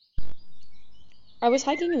I was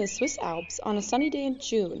hiking in the Swiss Alps on a sunny day in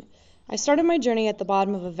June. I started my journey at the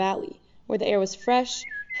bottom of a valley, where the air was fresh,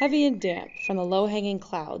 heavy and damp from the low-hanging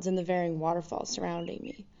clouds and the varying waterfalls surrounding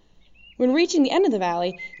me. When reaching the end of the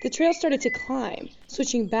valley, the trail started to climb,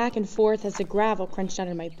 switching back and forth as the gravel crunched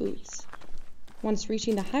under my boots. Once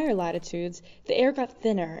reaching the higher latitudes, the air got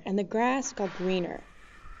thinner and the grass got greener.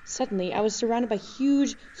 Suddenly, I was surrounded by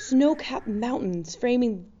huge, snow-capped mountains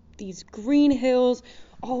framing these green hills,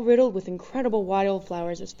 all riddled with incredible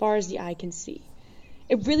wildflowers as far as the eye can see.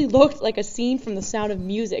 It really looked like a scene from The Sound of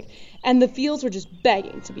Music, and the fields were just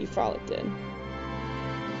begging to be frolicked in.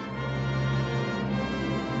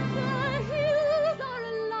 The hills are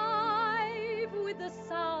alive with the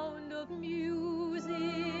sound of music,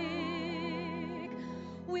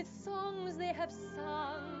 with songs they have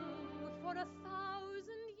sung for 1,000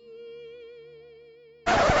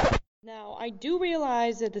 years. Now, I do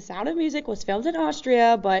realize that The Sound of Music was filmed in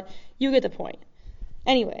Austria, but you get the point.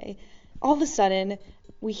 Anyway, all of a sudden,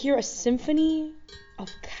 we hear a symphony of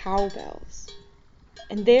cowbells.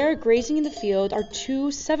 And there, grazing in the field, are two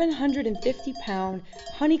 750-pound,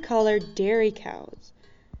 honey-colored dairy cows.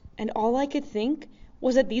 And all I could think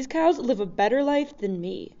was that these cows live a better life than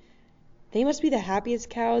me. They must be the happiest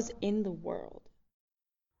cows in the world.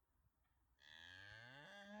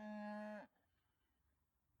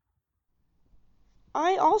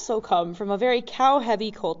 I also come from a very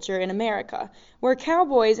cow-heavy culture in America, where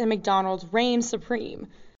cowboys and McDonald's reign supreme.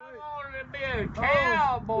 I want to be a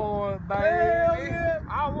cowboy, baby.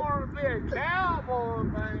 I want to be a cowboy,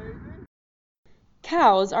 baby.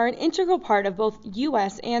 Cows are an integral part of both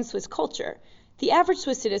U.S. and Swiss culture. The average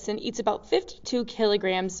Swiss citizen eats about 52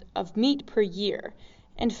 kilograms of meat per year.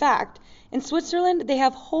 In fact, in Switzerland, they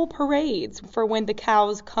have whole parades for when the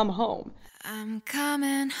cows come home. I'm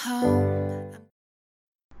coming home.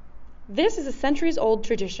 This is a centuries-old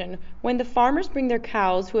tradition when the farmers bring their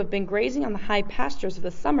cows who have been grazing on the high pastures of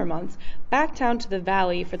the summer months back down to the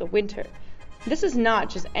valley for the winter. This is not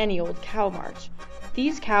just any old cow march.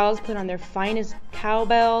 These cows put on their finest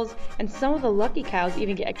cowbells, and some of the lucky cows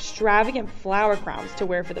even get extravagant flower crowns to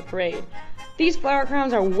wear for the parade. These flower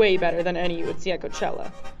crowns are way better than any you would see at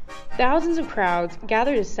Coachella. Thousands of crowds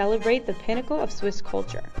gather to celebrate the pinnacle of Swiss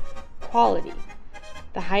culture: quality.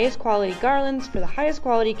 The highest quality garlands for the highest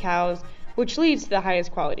quality cows, which leads to the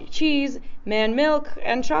highest quality cheese, man milk,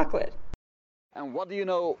 and chocolate. And what do you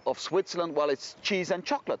know of Switzerland? Well, it's cheese and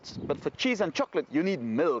chocolate. But for cheese and chocolate, you need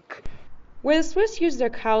milk. Where the Swiss use their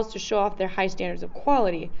cows to show off their high standards of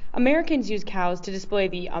quality, Americans use cows to display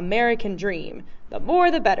the American dream. The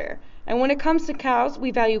more the better. And when it comes to cows,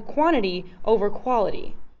 we value quantity over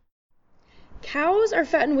quality. Cows are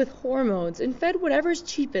fattened with hormones and fed whatever's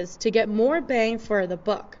cheapest to get more bang for the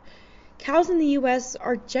buck. Cows in the U.S.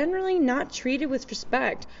 are generally not treated with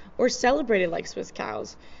respect or celebrated like Swiss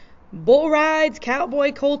cows. Bull rides,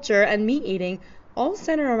 cowboy culture, and meat eating all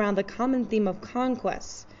center around the common theme of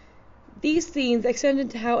conquests. These themes extend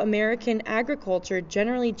into how American agriculture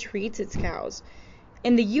generally treats its cows.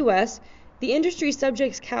 In the U.S., the industry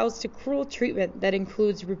subjects cows to cruel treatment that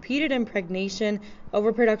includes repeated impregnation,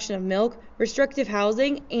 overproduction of milk, restrictive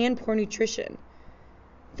housing, and poor nutrition.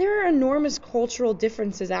 There are enormous cultural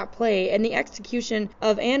differences at play in the execution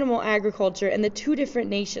of animal agriculture in the two different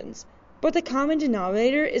nations, but the common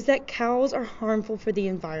denominator is that cows are harmful for the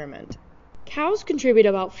environment. Cows contribute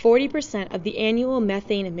about 40% of the annual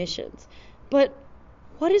methane emissions. But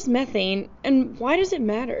what is methane, and why does it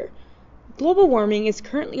matter? Global warming is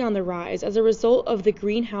currently on the rise as a result of the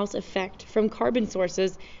greenhouse effect from carbon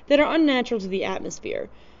sources that are unnatural to the atmosphere.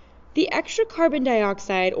 The extra carbon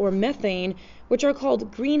dioxide, or methane, which are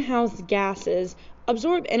called greenhouse gases,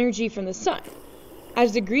 absorb energy from the sun.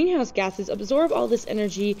 As the greenhouse gases absorb all this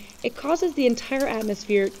energy, it causes the entire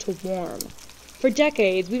atmosphere to warm. For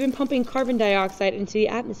decades, we've been pumping carbon dioxide into the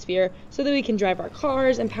atmosphere so that we can drive our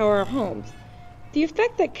cars and power our homes. The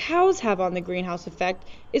effect that cows have on the greenhouse effect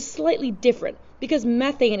is slightly different because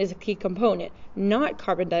methane is a key component, not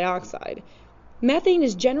carbon dioxide. Methane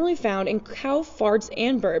is generally found in cow farts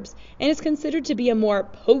and burps and is considered to be a more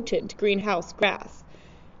potent greenhouse gas.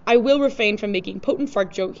 I will refrain from making potent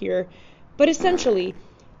fart joke here, but essentially,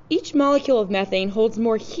 each molecule of methane holds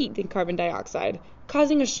more heat than carbon dioxide,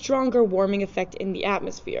 causing a stronger warming effect in the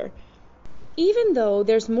atmosphere. Even though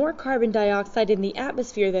there's more carbon dioxide in the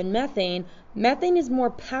atmosphere than methane, methane is more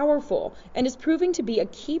powerful and is proving to be a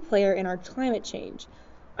key player in our climate change.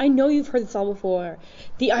 I know you've heard this all before.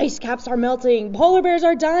 The ice caps are melting, polar bears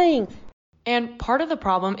are dying. And part of the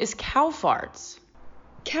problem is cow farts.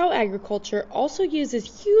 Cow agriculture also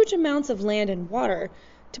uses huge amounts of land and water.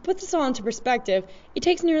 To put this all into perspective, it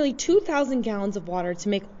takes nearly 2,000 gallons of water to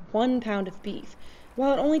make 1 pound of beef,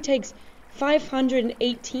 while it only takes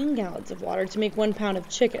 518 gallons of water to make 1 pound of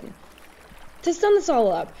chicken. To sum this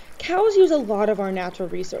all up, cows use a lot of our natural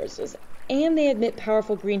resources, and they emit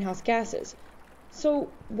powerful greenhouse gases. So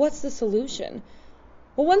what's the solution?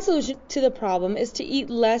 Well, one solution to the problem is to eat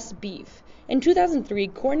less beef. In 2003,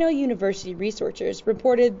 Cornell University researchers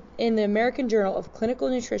reported in the American Journal of Clinical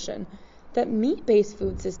Nutrition that meat-based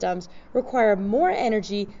food systems require more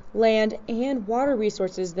energy, land, and water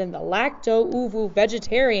resources than the lacto-uvu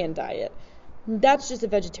vegetarian diet. That's just a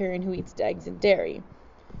vegetarian who eats eggs and dairy.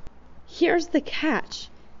 Here's the catch.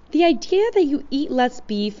 The idea that you eat less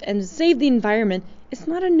beef and save the environment is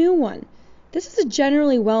not a new one. This is a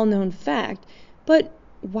generally well-known fact, but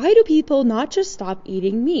why do people not just stop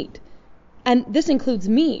eating meat? And this includes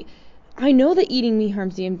me. I know that eating meat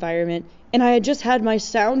harms the environment, and I had just had my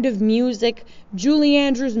Sound of Music, Julie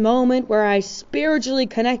Andrews moment where I spiritually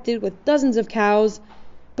connected with dozens of cows.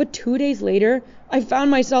 But 2 days later, I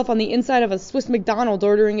found myself on the inside of a Swiss McDonald's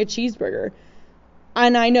ordering a cheeseburger.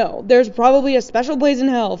 And I know, there's probably a special place in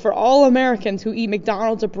hell for all Americans who eat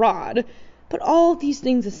McDonald's abroad. But all these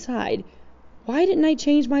things aside, why didn't I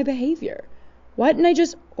change my behavior? Why didn't I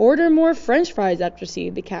just order more French fries after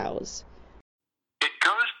seeing the cows? It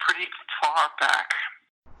goes pretty far back.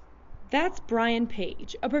 That's Brian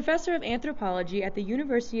Page, a professor of anthropology at the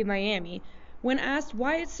University of Miami, when asked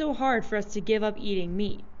why it's so hard for us to give up eating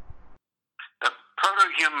meat. The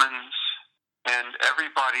proto-humans and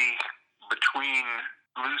everybody between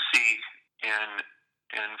Lucy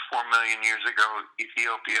in 4 million years ago,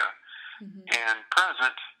 Ethiopia, and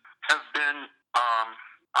present have been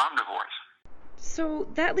omnivores. So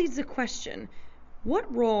that leads to the question, what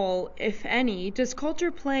role, if any, does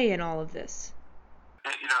culture play in all of this?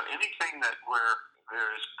 Anything that where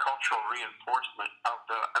there's cultural reinforcement of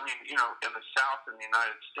in the South in the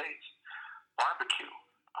United States, barbecue,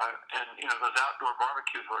 those outdoor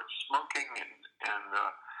barbecues where it's smoking and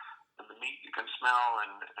the meat you can smell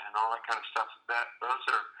and all that kind of stuff. Those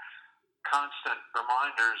are constant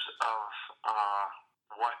reminders of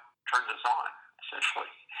what turns us on,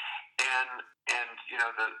 essentially. And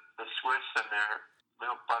the Swiss and their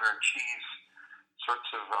milk, butter, and cheese sorts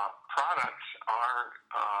of products are,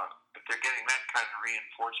 if they're getting that kind of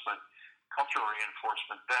reinforcement, cultural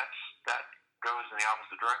reinforcement, that goes in the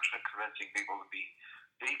opposite direction of convincing people to be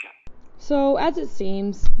vegan. So, as it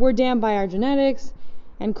seems, we're damned by our genetics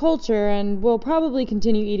and culture, and we'll probably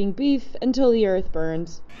continue eating beef until the earth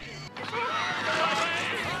burns.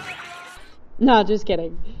 No, just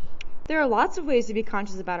kidding. There are lots of ways to be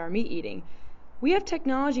conscious about our meat eating. We have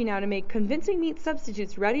technology now to make convincing meat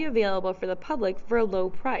substitutes ready available for the public for a low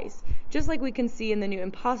price, just like we can see in the new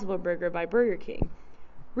Impossible Burger by Burger King.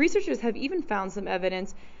 Researchers have even found some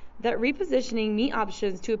evidence that repositioning meat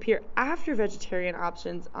options to appear after vegetarian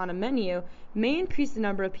options on a menu may increase the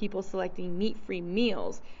number of people selecting meat-free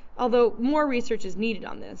meals, although more research is needed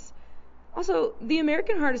on this. Also, the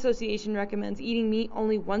American Heart Association recommends eating meat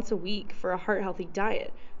only once a week for a heart-healthy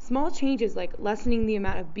diet. Small changes like lessening the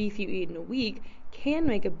amount of beef you eat in a week can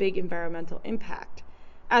make a big environmental impact.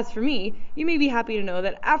 As for me, you may be happy to know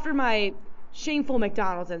that after my shameful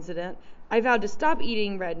McDonald's incident, I vowed to stop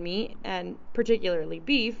eating red meat, and particularly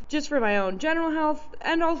beef, just for my own general health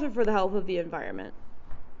and also for the health of the environment.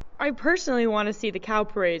 I personally want to see the cow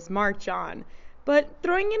parades march on, but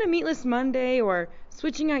throwing in a meatless Monday or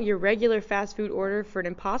switching out your regular fast food order for an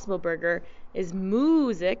Impossible Burger is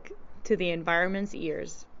music to the environment's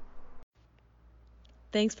ears.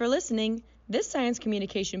 Thanks for listening. This Science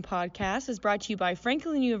Communication podcast is brought to you by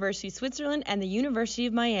Franklin University, Switzerland, and the University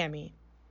of Miami.